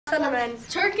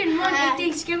Turk and Runt, a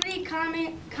Thanksgiving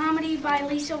comedy by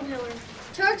Lisa Wheeler.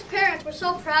 Turk's parents were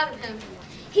so proud of him.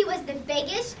 He was the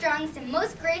biggest, strongest, and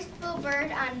most graceful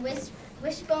bird on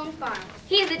Wishbone Farm.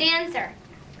 He's a dancer,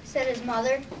 said his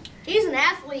mother. He's an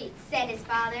athlete, said his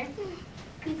father.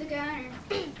 He's a gunner,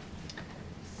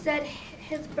 said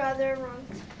his brother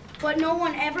Runt. But no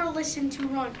one ever listened to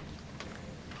Runt.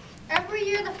 Every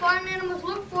year, the farm animals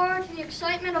look forward to the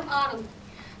excitement of autumn.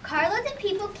 Carloads of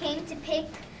people came to pick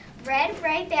red,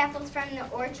 ripe apples from the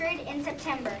orchard in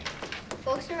September.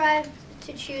 Folks arrived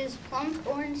to choose plump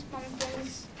orange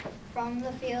pumpkins from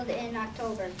the field in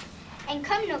October. And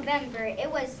come November,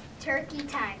 it was turkey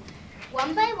time.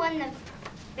 One by one, the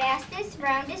fastest,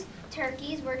 roundest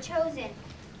turkeys were chosen.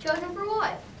 Chosen for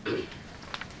what?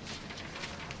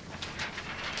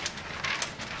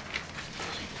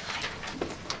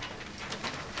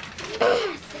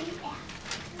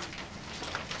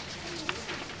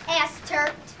 Ask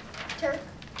Turk. Turk.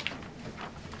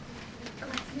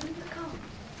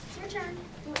 It's your turn.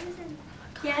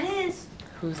 Yeah, it is.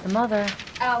 Who's the mother?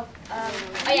 Oh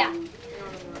yeah.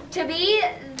 To be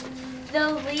the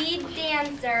lead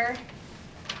dancer.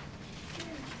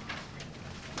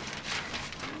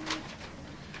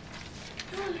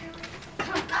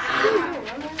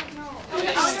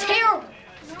 It's terrible.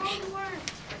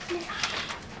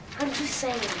 I'm just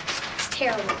saying, it's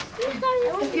terrible.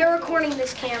 If you're recording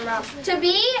this camera. To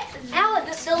be the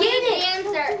lead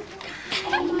dancer.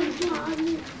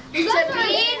 To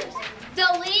be the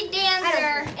lead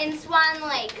dancer in Swan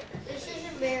Lake. This is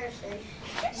embarrassing.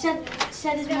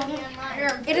 Said his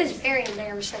mother. It is very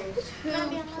embarrassing.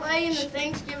 Play in the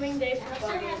Thanksgiving Day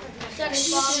football game. Said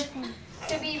his father.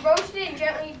 To be roasted and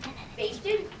gently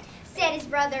basted. Said his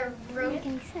brother Runt.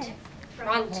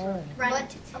 Runt.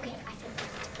 Runt. Okay, I said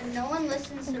Runt. And no one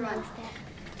listens to Runt.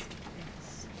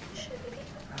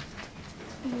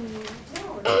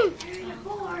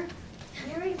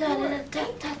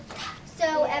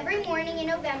 So every morning in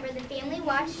November, the family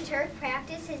watched Turk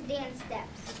practice his dance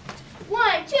steps.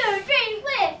 1, 2, 3,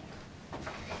 flip!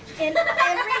 And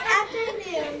every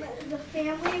afternoon, the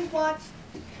family watched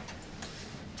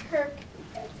Turk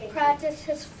practice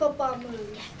his football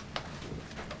moves.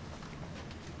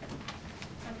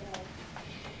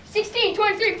 16,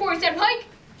 23, 47, hike!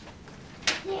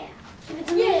 Yeah.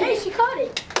 Yeah, hey, she caught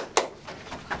it.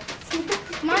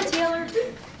 Come on, Taylor.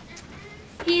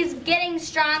 He's getting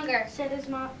stronger, Said his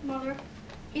mother.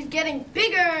 He's getting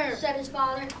bigger, said his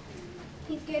father.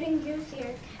 He's getting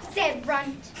juicier. Said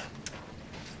Runt.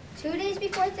 2 days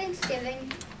before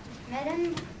Thanksgiving,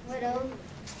 Madam Widow,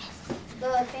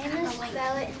 the famous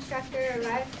ballet instructor,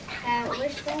 arrived at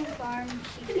Wishbone Farm.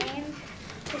 She came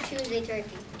to choose a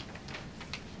turkey.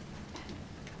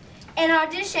 An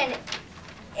audition.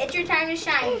 It's your time to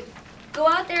shine. Go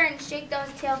out there and shake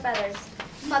those tail feathers.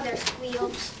 Mother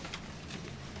squealed.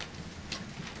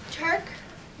 Turk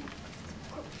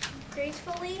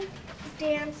gracefully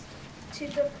danced to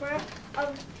the front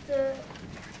of the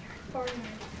farm.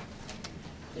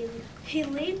 He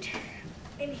leaped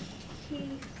and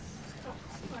he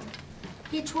spun.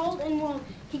 He twirled and rolled.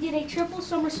 He did a triple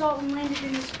somersault and landed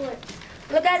in a split.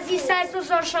 Look at these sides of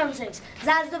our chances.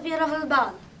 That's the beautiful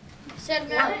ball. Said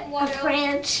Madam Widow.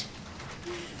 French.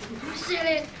 Said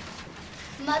it.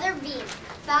 Mother beamed.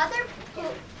 Father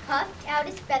puffed out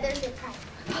his feathers with pride.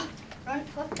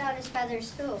 Runt puffed out his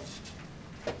feathers too.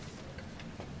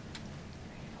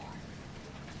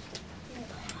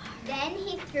 Then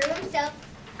he threw himself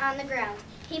on the ground.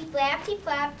 He flapped, he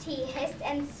flopped, he hissed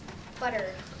and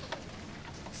sputtered.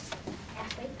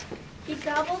 Ashley? He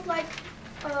gobbled like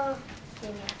a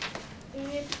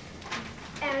idiot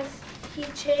as he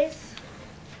chased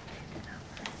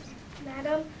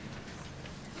Madam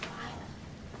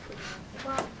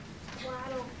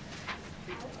Waddle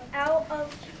out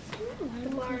of the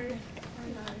barn.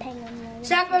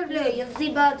 Sacre bleu, you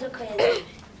see birds are crazy.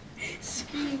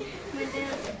 Screamed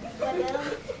Madame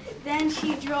Waddle. Then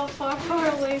she drove far, far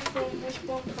away from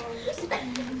Wishbone Farms.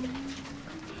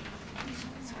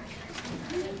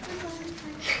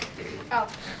 Oh.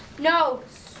 No,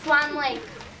 Swan Lake.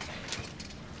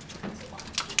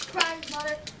 Cried his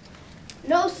mother.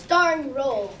 No starring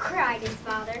role. Cried his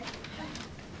father.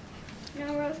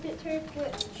 No roasted turkey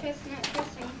with chestnut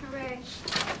dressing. Hooray.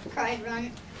 Cried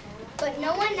Runt. But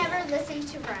no one ever listened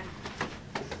to Runt.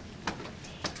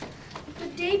 The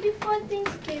day before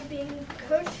Thanksgiving,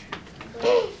 Coach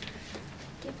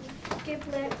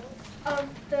Giblet of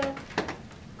the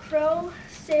Crow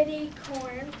City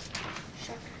Corn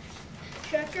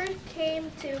Shuckers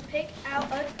came to pick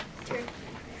out a turkey.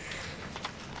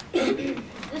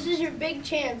 This is your big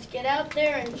chance. Get out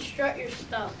there and strut your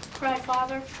stuff, cried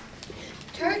Father.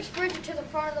 Turk sprinted to the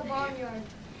front of the barnyard.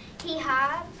 He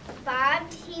hopped,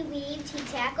 bobbed, he weaved, he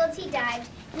tackled, he dived.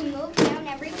 He moved down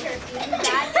every turkey and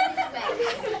dodged in his way.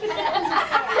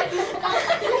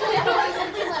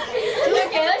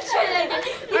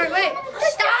 All right, wait.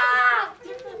 Stop!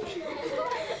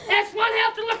 That's one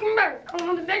healthy looking bird. I'm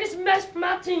one of the biggest and best for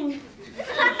my team.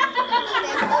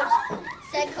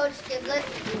 Said Coach Giblet.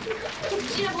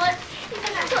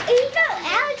 So here you go,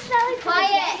 Alex.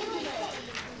 Quiet.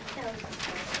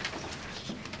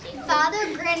 Father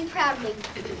grinned proudly.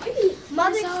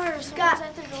 Mother got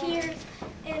tears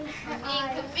in her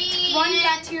eyes. One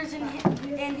got tears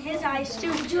in his eyes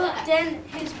too. Then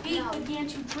his beak began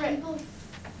to drip.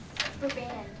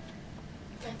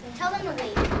 Tell them to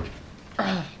wait.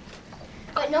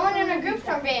 But no one in our group's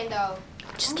from band, though.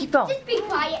 Just keep going. Just be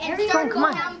quiet and Come start on, come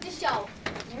going on. on with the show.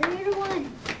 Narrator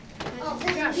one.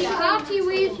 He hopped, he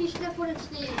weaved, he sniffled and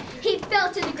sneezed. He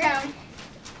fell to the ground,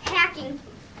 hacking,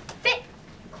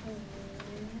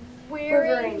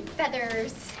 wearing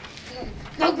feathers.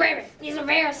 Go grab it. These are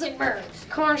very sick birds.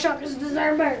 Corn shuckers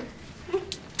deserve bird.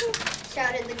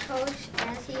 Shouted the coach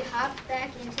as he hopped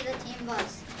back into the team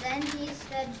bus. Then he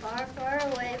sped far, far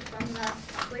away from the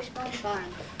wishbone barn.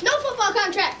 No football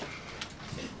contract!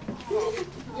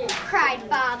 Cried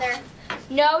Father.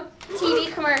 No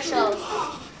TV commercials.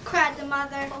 Cried the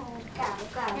mother.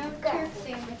 No Turk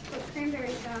sandwich, but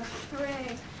cranberry sauce.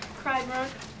 Hooray! Cried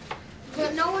Runt.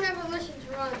 But no one ever listened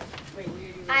to Runt.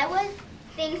 I was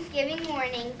Thanksgiving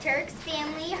morning. Turk's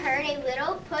family heard a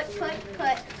little put of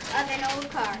an old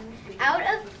car. Out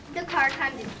of the car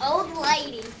comes an old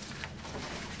lady.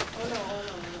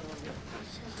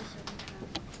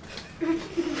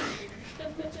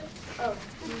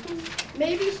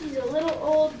 Maybe she's a little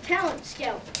old talent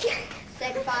scout.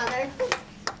 Said Father.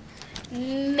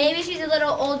 Maybe she's a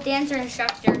little old dancer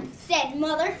instructor. Said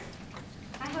Mother.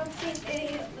 I hope she's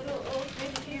a little old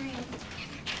vegetarian.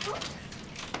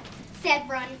 Said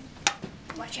Run.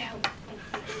 Watch out.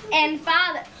 And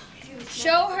Father,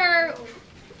 show her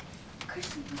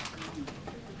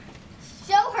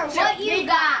what you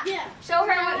got. Yeah. Show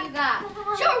her what you got.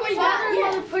 Show her what you Father and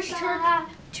got. Mother pushed her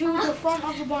to the front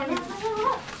of the barnyard.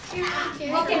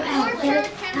 Before Turk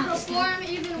can perform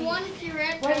even one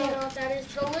pirouette, the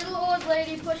little old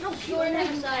lady pushed Jordan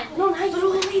to the side. No,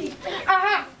 little old lady.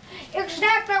 Uh-huh.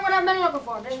 Exactly what I've been looking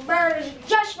for. This bird is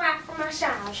just right for my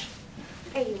size.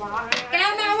 There you are. Get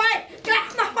out of my way! Get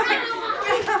out of my way!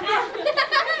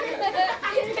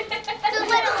 The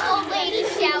little old lady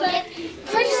shouted.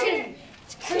 Christian!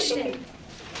 It's Christian.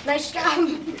 Nice job.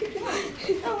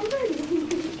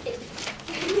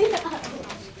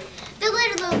 The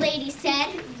little old lady said,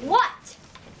 "What?"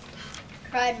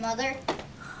 cried Mother.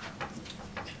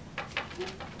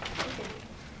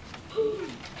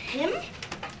 Him?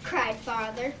 Cried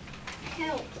Father.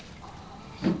 Help.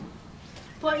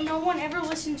 But no one ever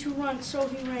listened to Runt, so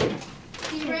he ran.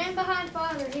 He ran behind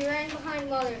Father, he ran behind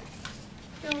Mother.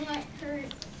 Don't let her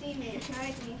see me.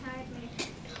 Hide me, hide me.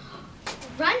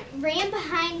 Runt ran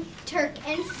behind Turk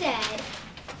and said,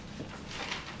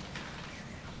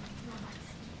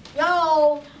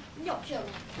 Yo! "I'm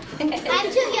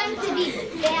too young to be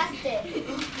blasted."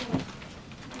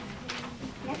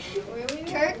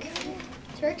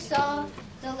 Turk saw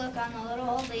the look on the little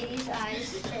old lady's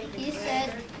eyes. He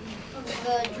said,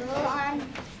 the drool on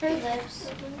her lips.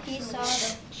 He saw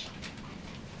the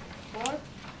fork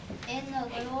in the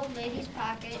little old lady's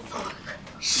pocket.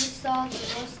 He saw the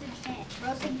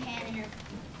roasting pan in her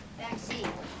back seat.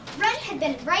 Runt had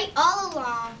been right all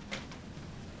along.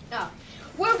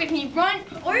 Work with me, Runt,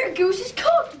 or your goose is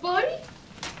cooked, buddy.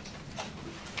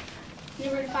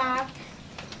 Number 5.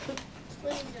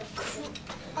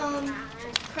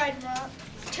 Cried Runt.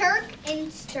 Turk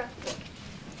instructed.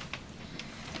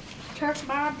 Turk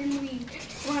bobbed and weaved.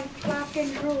 Runt flopped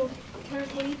and rolled.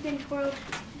 Turk leaped and twirled.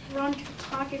 Runt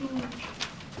cocked and moved.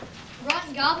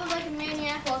 Runt gobbled like a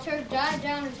maniac while Turk dived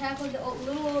down and tackled the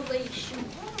little old lady's shoe.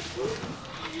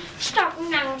 Stop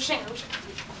nonsense.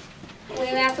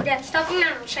 Well, I forgot. Stop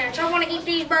nonsense. I want to eat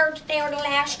these birds. They are the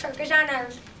last turkeys I know.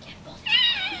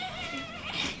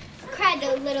 Cried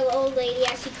the little old lady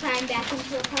as she climbed back into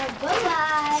the car.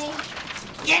 Bye-bye.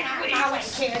 Get out of my way,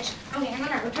 kids. I'm getting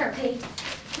another turkey.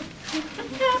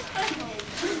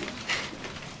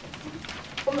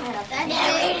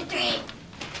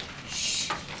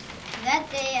 That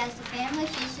day, as the family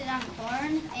feasted on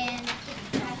corn and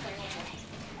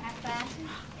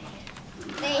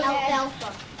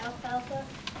alfalfa,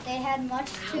 they had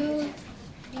much to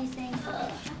be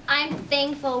thankful. I'm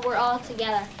thankful we're all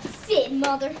together. Sit,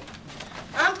 Mother.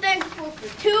 I'm thankful thankful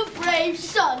for 2 brave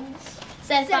sons,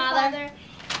 said Father.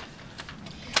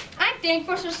 I'm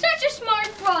thankful for such a smart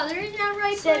father. Isn't that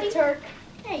right, buddy? said Turk.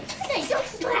 Hey, don't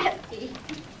slap me.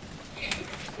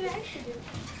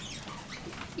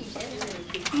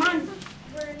 Come on.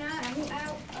 We're not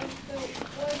out of the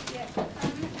woods yet.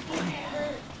 You never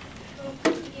go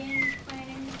begin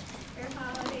planning your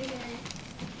holiday dinner.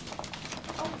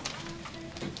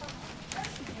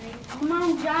 Come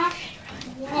on, Josh.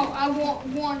 Oh, I want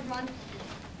one, Runt.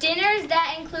 Dinners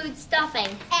that include stuffing.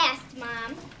 Asked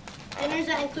Mom. Dinners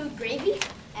that include gravy.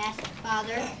 Asked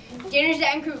Father. Dinners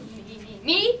that include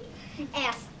me.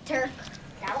 Asked Turk.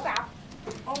 Gow, gow.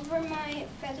 Over my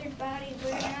feathered body,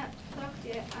 we're not plucked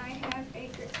yet. I have a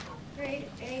grade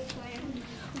A plan.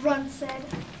 Runt said.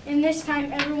 And this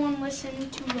time everyone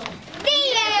listened to Runt.